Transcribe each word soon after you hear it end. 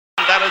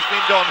has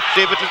been done.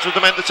 David Lynch was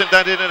the man that sent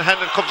that in, and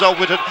Hanlon comes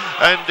out with it,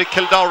 and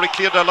Kildare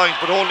cleared their lines,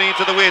 but only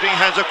into the waiting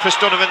hands of Chris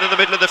Donovan in the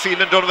middle of the field,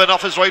 and Donovan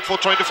off his right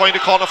foot trying to find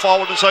a corner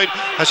forward inside.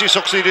 Has he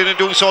succeeded in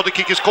doing so? The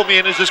kick is coming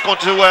in. Is this going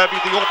to be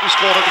the opening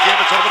score of the game?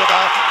 It's over the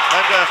bar,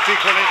 and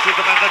Fiacre Lynch is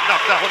the man that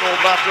knocked that one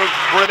over after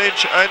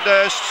Lynch, and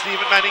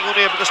Stephen Manning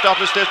unable to stop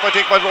this test by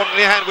taking by running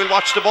in hand. We'll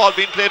watch the ball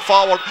being played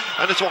forward,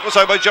 and it's walked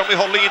aside by Jeremy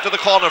Hurley into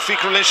the corner.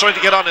 Fiacre Lynch trying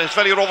to get on it. It's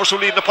Valley Rovers who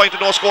leading the point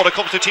and no score. It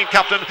comes to team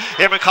captain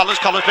Eamon Collins.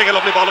 Collins playing a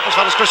lovely ball up as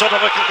far as Chris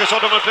O'Donovan. Chris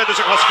O'Donovan played this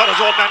across for his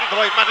own man in the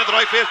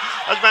right place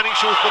as Manning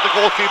shoots, but the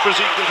goalkeeper is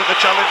equal to the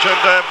challenge,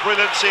 and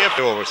brilliant save.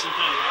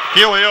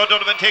 Here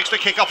O'Donovan takes the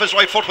kick off his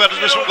right foot. Where does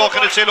this one go?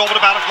 Can it sail over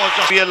the bar? It goes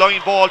just be a line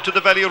ball to the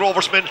Valley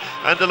Roversmen,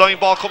 and the line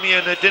ball coming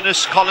in.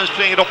 Dennis Collins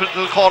playing it up into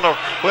the corner,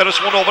 where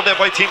it's won over there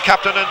by team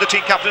captain, and the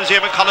team captain is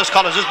Eamon Collins.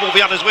 Collins is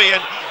moving on his way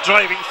in,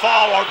 driving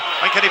forward,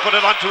 and can he put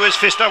it onto his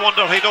fist? I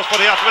wonder. He does put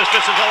it onto his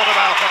fist. It's over the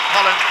bar from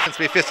Collins.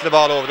 Be fisting the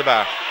ball over the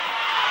bar.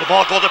 The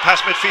ball goes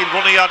past midfield,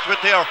 running onto it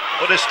there,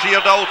 but it's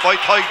cleared out by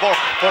Ty Burke.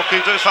 Burke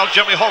gives it foul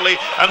Jeremy Hurley,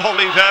 and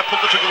Hurley put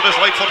the trigger with his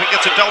right foot and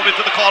gets it down into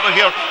the corner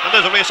here. And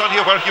there's a race on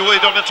here where Hugh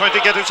O'Donovan trying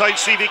to get inside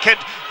Stevie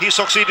Kent. He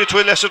succeeded to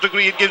a lesser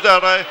degree and gives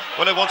that,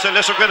 well, I won't say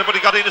lesser credit, but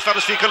he got in as far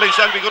as Fiacre Lynch.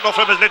 That'll be good enough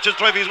for him as Lynch is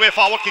driving his way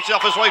forward, kicks it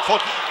off his right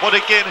foot, but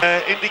again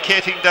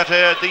indicating that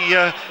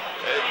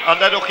on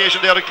that occasion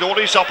they had a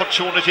glorious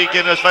opportunity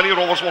again as Valley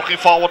Rovers working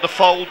forward, the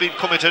foul being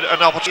committed, an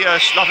opportunity,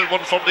 slotted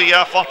one from the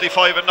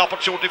 45, an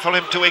opportunity for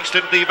him to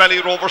extend the Valley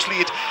Rovers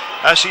lead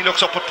as he looks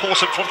up at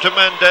post in front of him,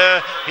 and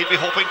he'll be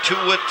hoping to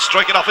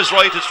strike it off his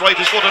right. His right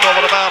is good and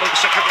over the bar, and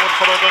the second one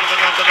for O'Donovan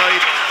on the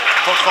night.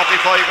 First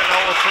 45 and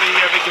now 3,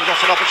 and it gives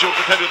us an opportunity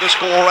to tell you the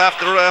score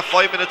after 5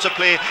 minutes of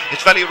play.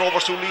 It's Valley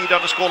Rovers who lead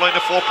on the scoreline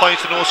of 4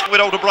 points to no.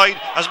 Without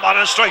O'Brien as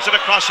Monaghan strikes it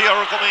across here,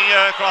 coming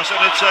across, and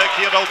it's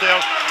cleared out there,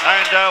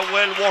 and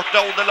well worked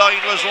down the line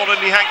was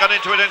Ronan Lehan got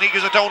into it, and he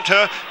gives it down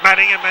to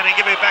Manning, and Manning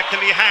give it back to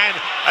Lehan,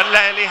 and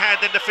Lehan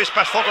then the fist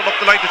pass forward up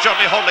the line to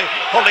Jeremy Hurley.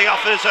 Hurley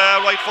off his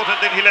right foot,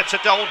 and then he lets it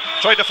down,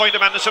 trying to find a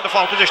man that's in the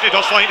foul position. He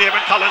does find him,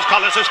 and Collins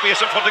has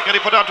space in front of him. Can he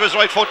put it onto his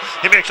right foot?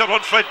 He makes a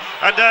run for it,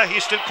 and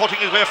he's still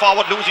cutting his way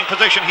forward, losing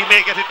position. He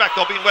may get it back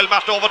though, being well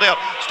mapped over there.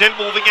 Still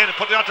moving in,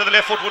 putting it onto the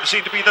left foot would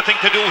seem to be the thing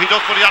to do. He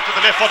does put it onto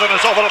the left foot, and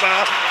it's over the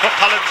bar for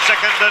Collins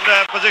second,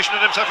 and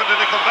positioning himself, and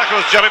then he comes back. It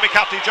was Jeremy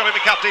McCarthy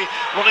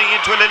running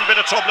into a little bit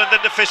of trouble, and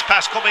then the fist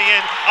pass coming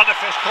in, and the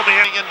fist coming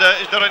in, and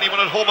is there anyone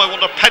at home? I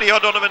wonder. Paddy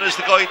O'Donovan is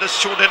the guy that's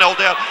tuned in out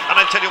there, and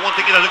I'll tell you one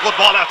thing, it has a good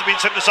ball after being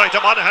sent aside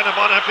to Monaghan, and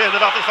Monaghan playing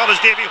it off as far as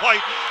Davy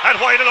White, and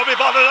White a lovely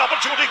ball, and an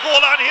opportunity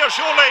goal on here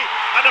surely,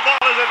 and the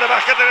ball is in the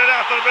back of the net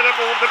after a bit of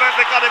move. The man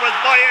that got him was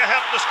Maya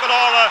helped the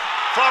Scolora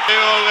from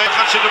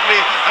considerably,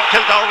 and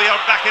Kildare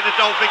are back in it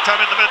now big time,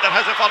 and the man that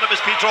has it on him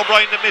is Peter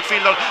O'Brien, the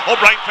midfielder.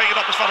 O'Brien playing it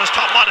up as far as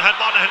Tom Monaghan,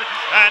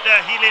 and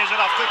he lays it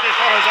off quickly as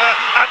far as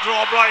Andrew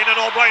O'Brien, and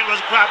O'Brien was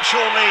grabbed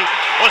surely,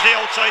 was he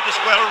outside the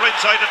square or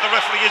inside, and the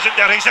referee isn't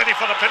there. He's heading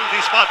for the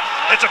penalty spot.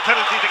 It's a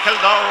penalty to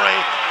Kildare,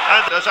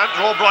 and as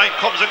Andrew O'Brien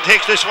comes and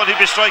takes this one,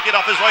 he'll be striking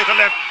off his right and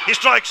left. He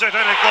strikes it,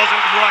 and it goes in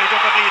right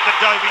underneath the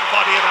diving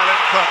body of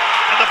Alan Quirk,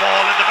 and the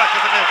ball in the back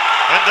of the net,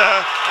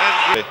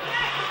 and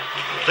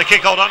the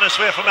kick out on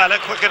its way from Alan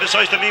Quick, and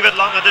decides to leave it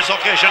long on this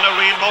occasion. A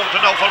real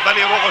mountain now for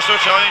Valley Rovers to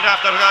shine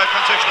after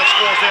concession of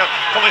scores there.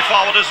 Coming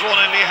forward is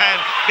Ronan Lehan.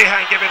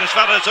 Lehan gave it as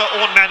far as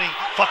Owen Manning,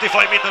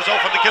 45 metres out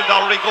from the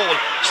Kildare goal.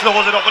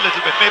 Slows it up a little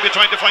bit, maybe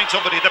trying to find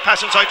somebody. The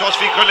pass inside to us,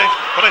 Fiacre Lynch,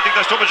 but I think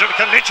that's too much.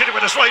 Can Lynch it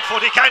with his right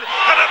foot? He can,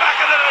 and the back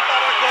of the net,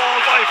 what a goal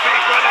by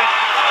Fiacre Lynch.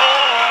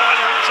 Oh, an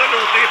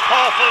absolutely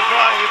powerful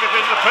drive. If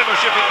in the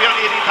Premiership it'd be on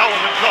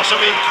 80,000 plus a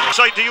week.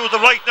 Decide to use the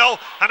right now,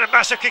 and a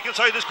massive kick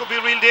inside. This could be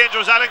real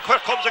dangerous. Alan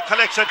Quirk comes and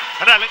collects it,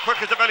 and Alan Quirk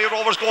is the Valley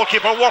Rovers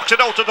goalkeeper, works it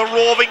out to the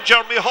roving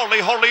Jeremy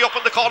Hurley. Hurley up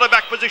in the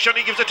cornerback position,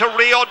 he gives it to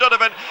Ray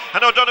O'Donovan,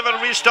 and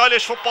O'Donovan, real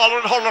stylish footballer,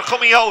 and Hurler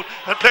coming out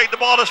and playing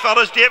the ball as far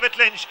as David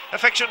Lynch,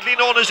 affectionately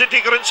known as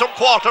Indigger in some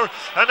quarter,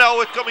 and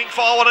now it's coming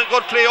forward, and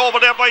good play over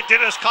there by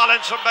Dennis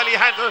Collins from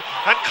Ballyhandle,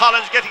 and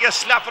Collins getting a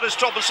slap for his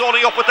trouble,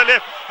 soling up with the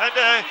left, and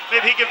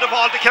maybe he gives the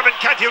ball to Kevin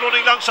Canty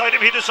running alongside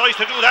him. He decides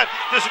to do that.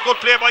 This is a good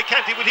play by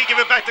Canty. Will he give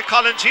it back to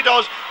Collins? He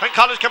does, and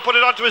Collins can put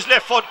it onto his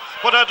left foot,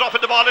 but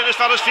dropping the ball in as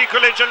far as Fiacre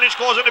Lynch, and Lynch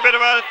goes in a bit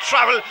of a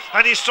travel,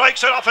 and he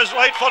strikes it off his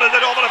right foot, and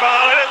then over the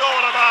bar. It is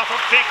over the bar from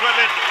Fiacre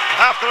Lynch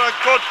after a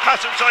good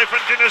pass inside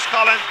from Dennis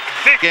Collins.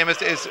 The game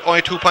is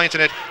only 2 points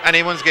in it,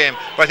 anyone's game,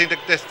 but I think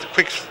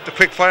the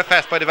quick fire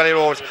pass by the Valley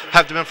Rovers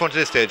have them in front of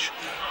this stage.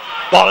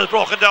 Ball is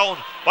broken down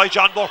by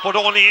John Burke, but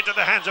only into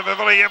the hands of a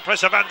very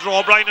impressive Andrew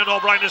O'Brien, and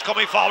O'Brien is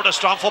coming forward, a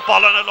strong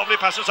footballer, and a lovely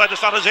pass inside as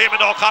far as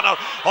Eamon O'Connor.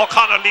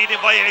 O'Connor leading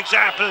by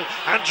example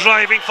and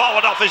driving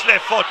forward off his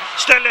left foot,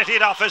 still letting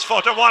it off his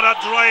foot, and what a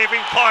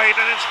driving point,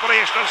 an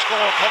inspirational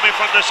score coming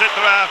from the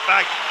centre half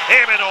back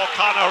Eamon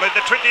O'Connor in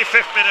the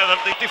 25th minute of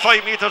the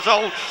 55 metres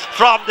out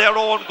from their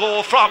own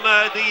goal, from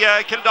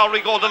the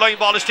Kildare goal. The line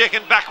ball is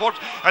taken backwards,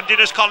 and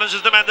Dennis Collins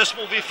is the man that's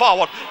moving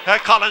forward.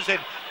 Collins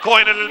in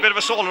going a little bit of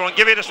a solo run.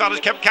 Give it as far as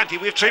Kevin Canty.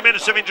 We have 3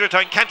 minutes of injury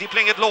time. Canty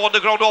playing it low on the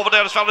ground over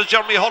there as far as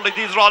Jeremy Hurley.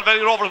 These are all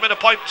Valley Rovers men. A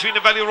point between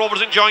the Valley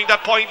Rovers enjoying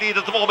that point lead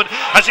at the moment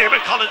as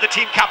Eamon Collins, the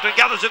team captain,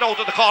 gathers it out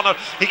of the corner.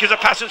 He gives a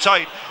pass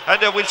inside,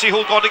 and we'll see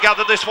who's going to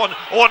gather this one.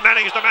 Owen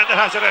Manning is the man that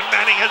has it, and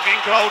Manning has been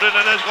grounded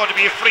and is going to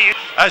be free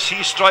as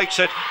he strikes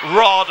it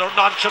rather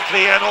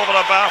nonchalantly and over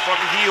the bar from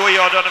Hughie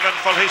O'Donovan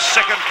for his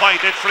second point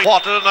at free.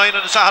 Quarter to 9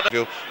 on the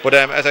Saturday. But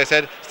as I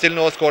said, still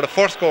no score. The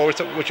first score,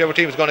 whichever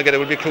team is going to get it,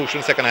 will be crucial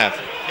in the second half.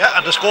 Yeah,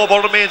 and the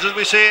scoreboard remains, as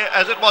we say,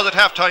 as it was at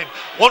half time.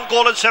 1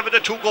 goal and 7 to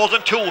 2 goals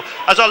and 2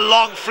 as a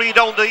long free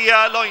down the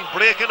line.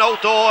 Breaking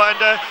out though,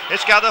 and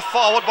it's gathered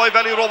forward by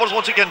Valley Rovers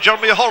once again.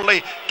 Jeremy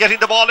Hurley getting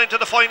the ball into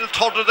the final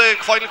third of the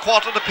final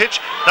quarter of the pitch.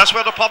 That's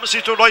where the promise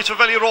is to rise for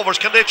Valley Rovers.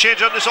 Can they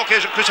change on this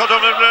occasion? Chris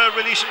O'Donovan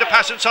releasing the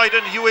pass inside,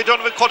 and Hughie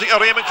Donovan cutting,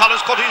 Raymond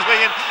Collins cutting his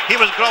way in. He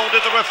was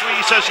grounded. The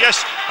referee says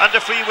yes, and the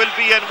free will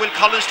be in. Will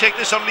Collins take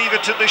this or leave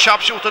it to the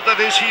sharpshooter that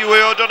is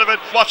Hughie O'Donovan?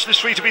 Watch this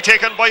free to be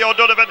taken by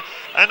O'Donovan,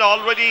 and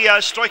already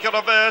a striker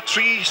of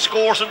 3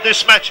 scores in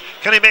this match.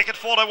 Can he make it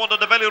 4? I wonder.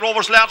 The Valley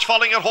Rovers lads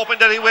following it, hoping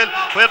that he will.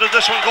 Where does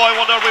this one go? I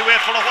wonder. We wait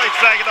for a white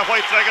flag, and the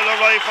white flag will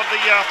arrive for the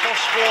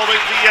first score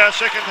in the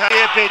second half.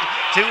 A bid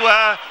to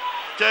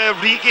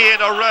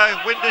regain or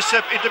win this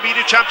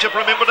intermediate championship.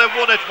 Remember, they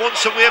won it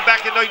once away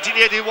back in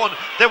 1981.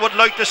 They would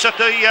like to set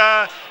the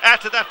add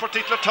to that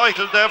particular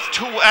title. They have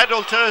 2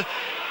 adult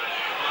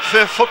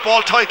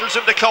football titles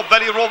in the club.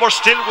 Valley Rovers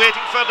still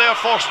waiting for their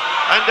first,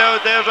 and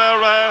their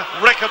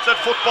records at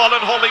football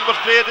and hurling was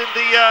played in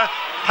the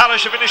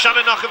parish of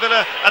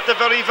Inishannon-Knockavilla at the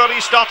very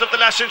start of the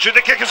last century.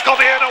 The kick is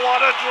coming in, and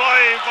what a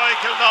drive by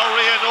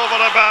Kildare and over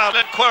the bar.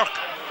 And Quirk,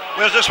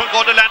 where's this one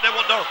going to land? I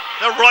wonder.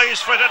 They rise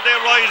for it, and they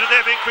rise, and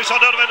they've been Chris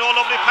O'Donovan. Oh,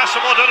 lovely pass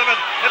from O'Donovan,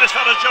 and as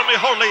far as Jeremy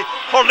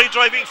Hurley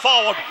driving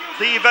forward.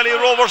 The Valley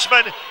Rovers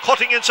man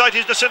cutting inside.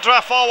 He's the centre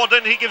half forward,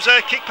 and he gives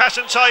a kick pass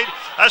inside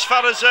as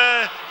far as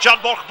John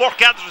Burke. Burke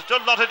gathers,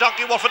 done not a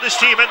donkey work for this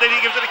team, and then he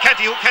gives it to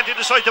Canty, who Canty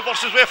decides to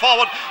burst his way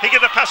forward. He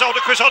gives a pass out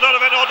to Chris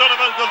O'Donovan.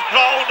 O'Donovan goes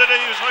grounded,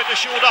 and he was trying to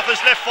shoot off his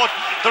left foot.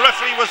 The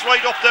referee was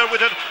right up there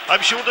with it.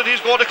 I'm sure that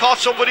he's going to caught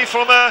somebody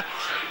from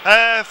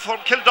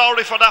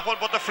Kildare for that one,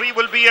 but the free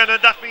will be in,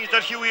 and that means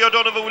that Hughie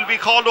O'Donovan will be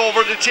called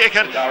over to take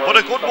it. But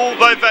a good move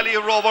by Valley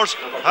Rovers,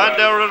 and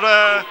they're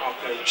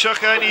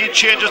any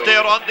changes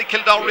there on the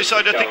Kildare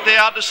side. I think they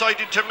are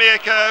deciding to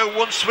make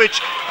one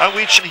switch, and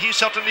he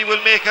certainly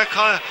will make a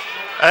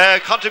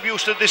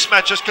contribution in this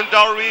match as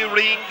Kildare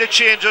ring the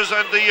changes,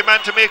 and the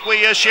man to make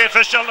way is Shane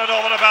Fitzgerald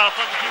over the bar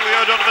from Hughie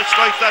O'Donovan.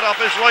 Strikes that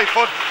off his right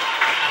foot,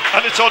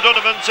 and it's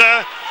O'Donovan's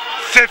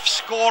 5th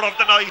score of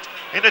the night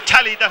in a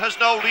tally that has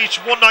now reached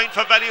 1-9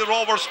 for Valley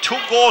Rovers, 2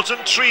 goals and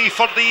 3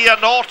 for the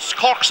North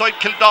Cork side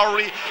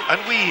Kildare,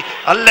 and we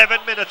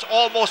 11 minutes,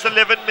 almost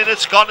 11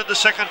 minutes gone in the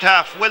second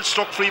half. Well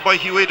struck free by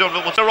Hughie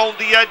Donovan. Around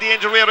the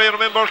danger area,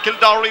 remember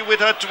Kildare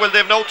with it. Well,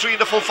 they've now 3 in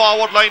the full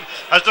forward line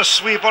as the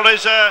sweeper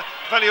is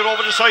Valley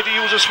Rovers decide to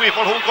use a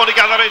sweeper. Who's going to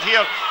gather it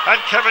here?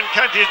 And Kevin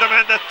Canty is the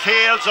man that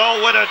tails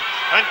out with it,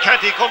 and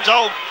Canty comes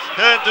out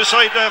and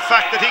decide the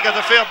fact that he got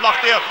a fair block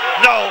there.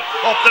 Now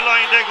up the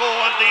line they go,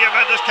 and the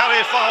man that's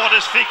carried forward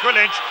is Fico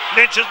Lynch.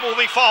 Lynch is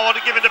moving forward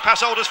and giving the pass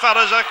out as far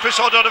as Chris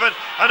O'Donovan,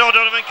 and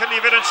O'Donovan can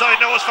leave it inside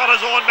now as far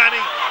as Owen Manning.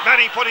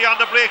 Manning putting on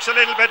the brakes a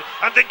little bit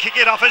and then kick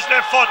it off his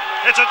left foot.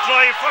 It's a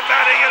drive from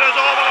Manning. It is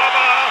over the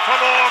bar from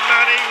Owen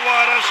Manning.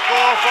 What a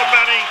score from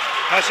Manning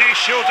as he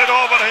shoots it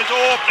over his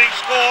opening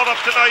score of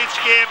tonight's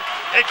game.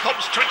 It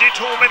comes 22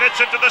 minutes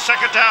into the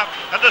second half,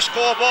 and the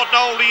scoreboard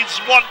now leads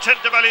 1-10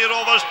 to Valley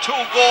Rovers, 2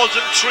 goals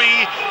and 3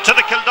 to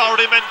the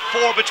Kildare men,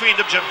 4 between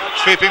them, Jim.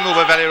 Sweeping move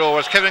by Valley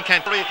Rovers. Kevin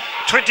Canty.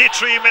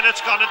 23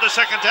 minutes gone in the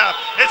second half.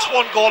 It's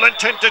 1 goal and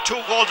 10 to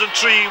 2 goals and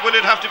 3. Will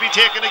it have to be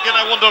taken again?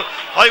 I wonder.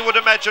 I would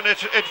imagine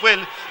it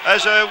will,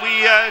 as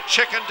we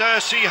check and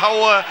see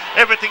how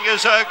everything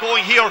is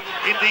going here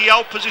in the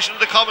out position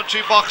of the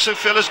commentary box.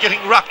 Fellas getting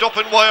wrapped up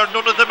in wire,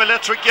 none of them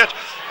electric yet,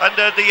 and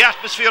the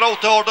atmosphere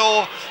out there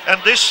though,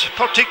 and this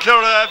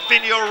particular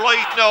venue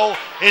right now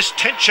is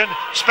tension,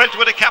 spelt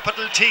with a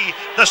capital T.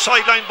 The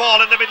sideline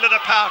ball in the middle of the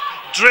park,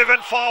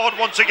 driven forward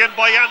once again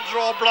by Andrew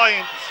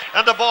O'Brien,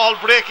 and the ball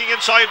breaking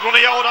inside,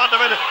 running out on the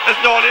middle is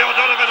Nolly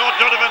O'Donovan.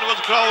 O'Donovan was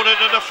grounded,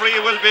 and the free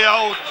will be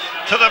out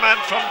to the man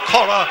from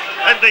Curra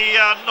in the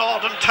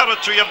northern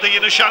territory of the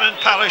Inishannon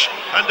parish,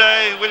 and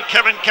will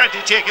Kevin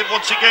Canty take it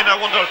once again? I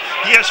wonder.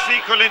 He has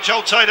Fico Lynch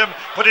outside him,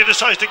 but he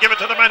decides to give it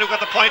to the man who got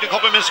the point a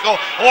couple of minutes ago.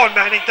 Owen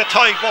Manning, the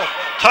Tyg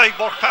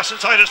Burke pass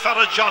inside as far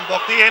as John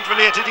Burke, the ain't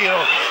related here,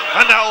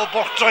 and now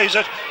Burke drives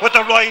it with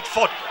the right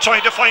foot,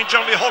 trying to find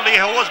Jeremy Hurley,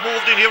 who was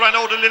moved in here and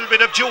out a little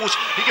bit of juice.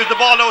 He gives the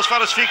ball now as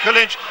far as Fico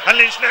Lynch, and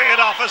Lynch laying it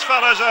off as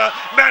far as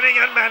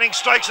Manning, and Manning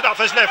strikes it off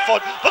his left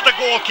foot, but the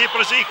goalkeeper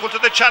is equal to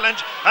the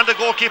challenge, and the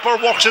goalkeeper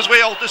works his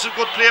way out. This is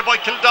good play by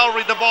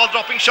Kildare. The ball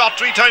dropping shot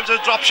 3 times,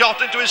 has dropped shot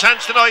into his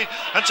hands tonight,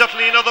 and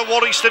certainly another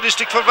worrying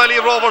statistic for Valley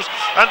Rovers,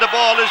 and the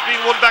ball is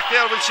being won back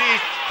there. We'll see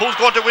who's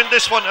going to win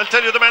this one. I'll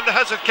tell you, the man that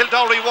has it,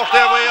 Kildare, worked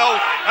their way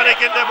out, and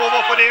again they move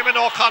up with Eamon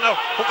O'Connor,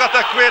 who got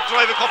that great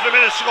drive a couple of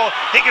minutes ago.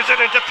 He gives it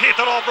into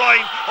Peter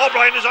O'Brien.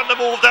 O'Brien is on the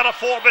move. There are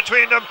four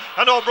between them,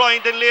 and O'Brien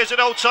then lays it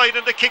outside,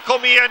 and the kick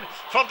coming in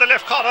from the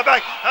left corner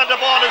back, and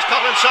the ball is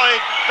caught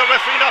inside. The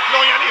referee not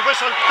blowing any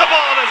whistle. The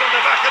ball is on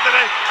the back of the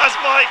net as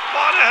Mike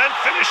Monaghan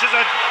finishes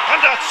it, and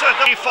that's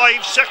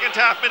 35 second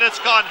half minutes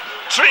gone.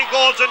 3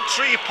 goals and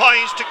 3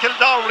 points to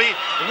Kildare,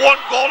 1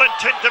 goal and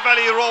 10 to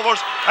Valley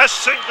Rovers, a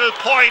single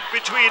point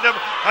between them,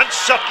 and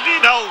certainly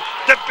now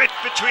the bit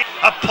between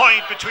a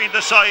point between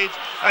the sides.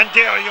 And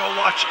there you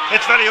watch,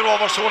 it's Valley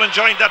Rovers who are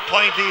enjoying that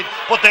point lead,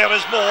 but there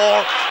is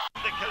more.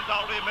 The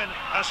Kildare men,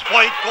 as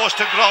White goes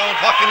to ground,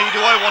 what can he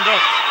do, I wonder?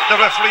 The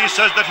referee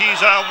says that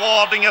he's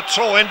awarding a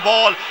throw-in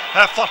ball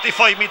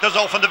 45 metres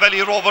out from the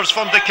Valley Rovers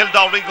from the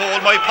Kildare goal.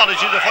 My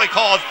apologies if I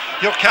caused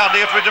your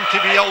candidate rhythm to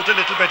be out a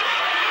little bit.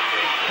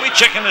 We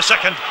check in a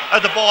second,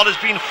 and the ball is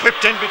being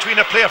whipped in between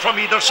a player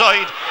from either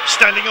side.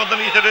 Standing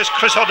underneath it is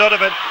Chris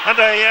O'Donovan, and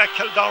the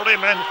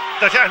Kildare men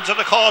that answer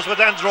the cause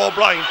with Andrew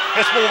O'Brien.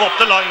 Let's move up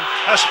the line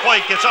as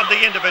White gets on the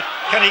end of it.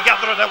 Can he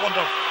gather it, I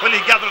wonder? Will he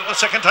gather it the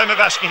second time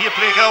of asking? He'll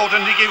play it out,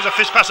 and he gives a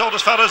fist pass out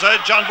as far as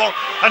John Burke,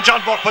 and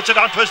John Burke puts it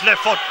onto his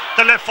left foot.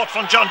 The left foot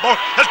from John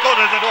Burke has got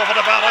it over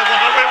the bar. I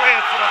wonder, we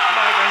wait for the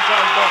flag, and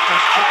John Burke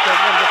has kicked a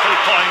wonderful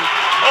point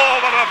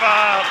over the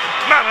bar,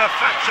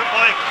 manufactured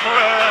by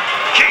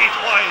Keith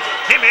White.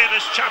 He made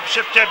his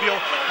championship debut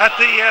at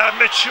the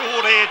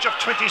mature age of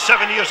 27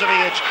 years of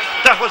age.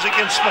 That was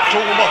against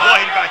Macroom a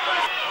while back.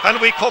 And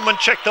we come and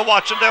check the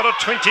watch, and there are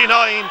 29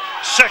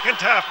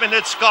 second half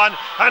minutes gone,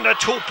 and a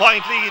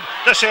 2-point lead.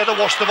 They say the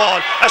worst of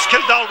all, as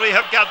Kildare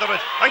have gathered it,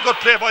 and good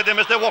play by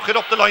them as they walk it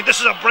up the line. This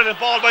is a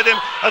brilliant ball by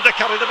them as they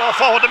carry the ball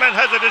forward. The man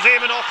has it is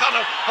Eamon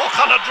O'Connor.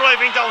 O'Connor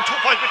driving down, 2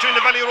 points between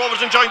the Valley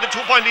Rovers enjoying the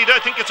 2-point lead.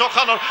 I think it's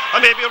O'Connor. I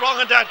may be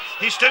wrong on that.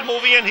 He's still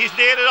moving in. He's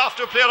laid it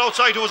after a player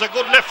outside who has a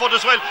good left foot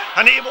as well,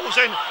 and he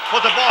moves in, but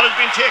the ball has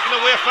been taken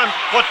away from him.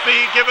 But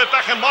we give it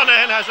back, and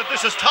Monaghan has it.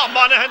 This is Tom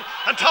Monaghan,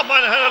 and Tom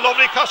Monaghan, a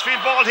lovely crossfield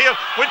ball here.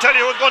 We'll tell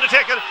you who's going to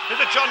take it. Is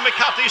it John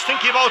McCarthy? He's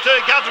thinking about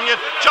gathering it.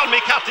 John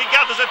McCarthy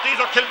gathers it. These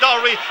are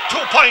Kildare,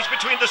 2 points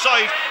between the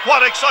sides.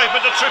 What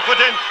excitement the trip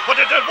put in, but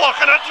it did work,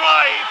 and a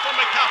drive from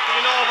McCarthy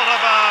and over the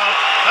bar,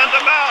 and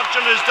the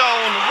margin is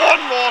down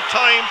one more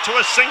time to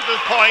a single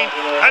point,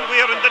 and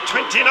we are in the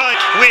 29.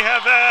 We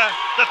have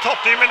the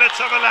 30 minutes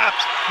have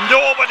elapsed.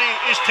 Nobody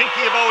is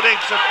thinking about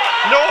exit.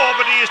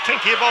 Nobody is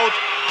thinking about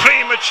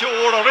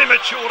premature or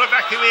immature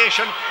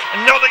evacuation.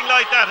 Nothing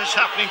like that is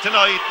happening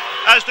tonight,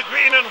 as the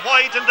green and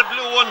white and the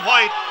blue and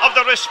white of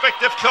the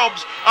respective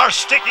clubs are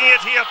sticking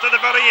it here to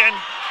the very end.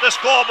 The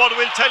scoreboard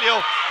will tell you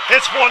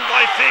it's won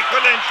by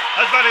Fecal Lynch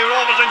as Valley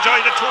Rovers enjoy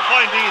the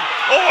 2-point lead.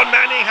 Owen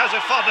Manning has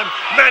it for them.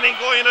 Manning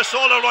going a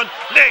solo run,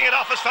 laying it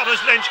off as far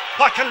as Lynch.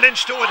 What can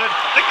Lynch do with it?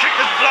 The kick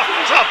is blocked,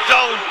 dropped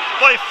down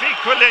by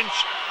Fecal Lynch,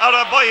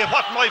 or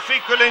by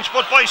Fecal Lynch,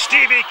 but by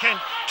Stevie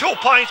Kent. 2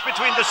 points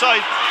between the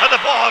sides, and the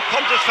ball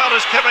comes as far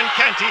as Kevin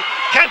Canty.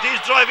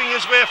 Canty's driving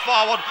his way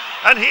forward,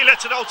 and he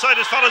lets it outside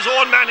as far as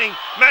Owen Manning.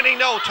 Manning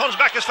now turns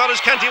back as far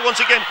as Canty once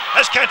again,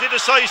 as Canty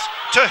decides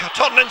to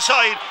turn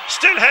inside,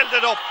 still held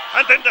it up,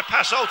 and then the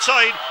pass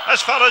outside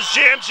as far as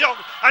James Young,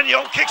 and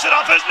Young kicks it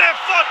off his left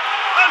foot,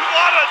 and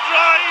what a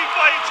drive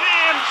by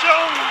James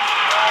Young.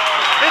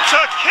 It's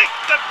a kick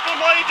that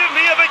reminded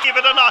me of it, give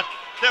it or not.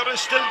 There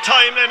is still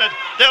time in it.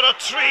 There are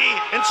 3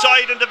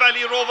 inside in the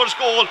Valley Rovers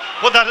goal,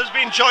 but that has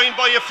been joined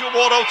by a few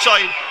more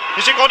outside.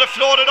 Is he going to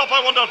float it up,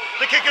 I wonder?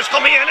 The kick is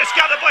coming in. It's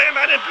gathered by a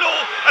man in blue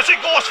as he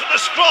goes for the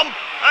scrum,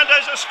 and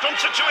there's a scrum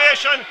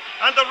situation,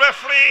 and the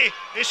referee,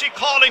 is he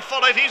calling for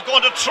it? He's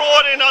going to throw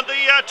it in on the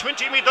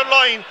 20-metre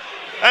line.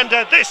 And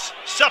this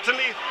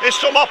certainly is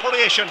some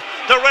operation.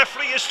 The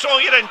referee is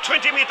throwing it in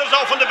 20 metres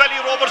out from the Valley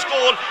Rovers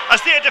goal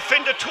as they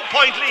defend a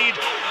 2-point lead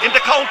in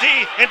the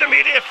county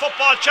intermediate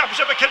football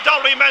championship. A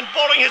Kildare man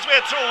boring his way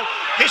through.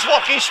 He's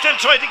walking, still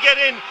trying to get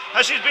in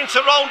as he's been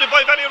surrounded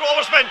by Valley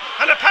Rovers men,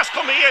 and a pass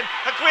coming in,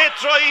 a great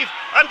drive,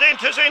 and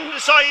then it's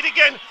inside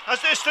again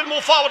as they still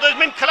move forward. There's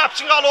men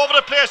collapsing all over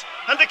the place,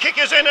 and the kick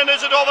is in, and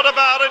is it over the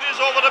bar? It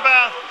is over the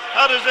bar.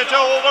 That is it,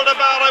 over the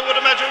bar. I would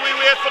imagine we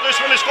wait for this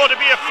one. It's going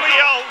to be a free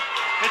out.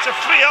 It's a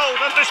free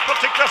out on this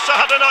particular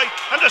Saturday night,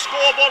 and the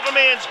scoreboard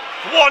remains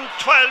 1-12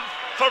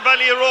 for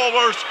Valley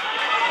Rovers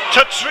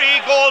to 3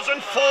 goals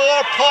and 4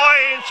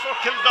 points for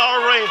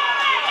Kildare.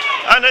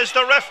 And is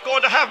the ref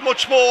going to have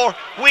much more?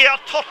 We are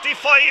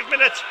 35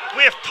 minutes,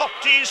 we have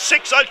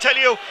 36, I'll tell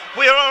you.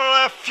 We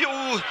are a few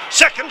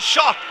seconds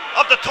short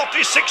of the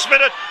 36th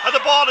minute, and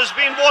the ball is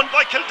being won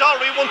by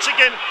Kildare once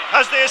again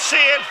as they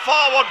sail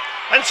forward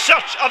in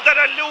search of that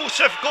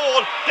elusive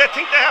goal. They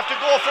think they have to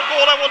go for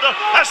goal, I wonder,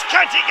 as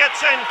Canty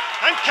gets in,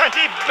 and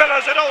Canty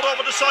bellows it out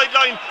over the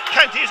sideline.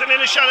 Canty's an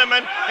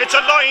Inishannon. It's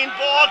a line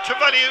ball to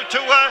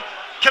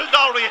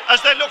Kildare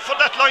as they look for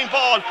that line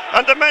ball,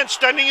 and the man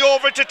standing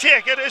over to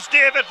take it is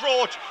David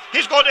Roach.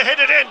 He's going to hit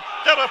it in.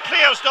 There are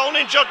players down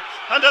injured,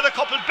 and there are a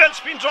couple of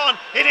belts being drawn.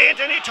 It ain't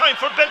any time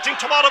for belting.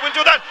 Tomorrow we'll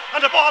do that,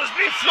 and the ball is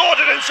being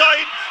floated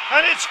inside,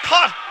 and it's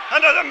caught and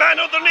there's a man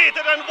underneath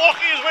it and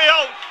walking his way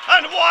out,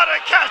 and what a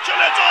catch, and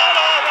it's all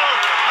over,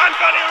 and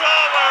Valley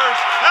Rovers,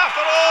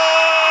 after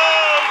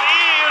all the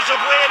years of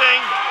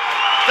waiting,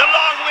 the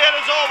long wait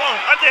is over,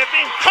 and they've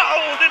been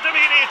crowned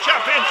intermediate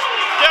champions,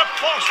 their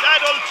first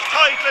adult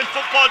title in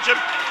football, Jim.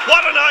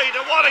 What a night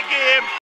and what a game.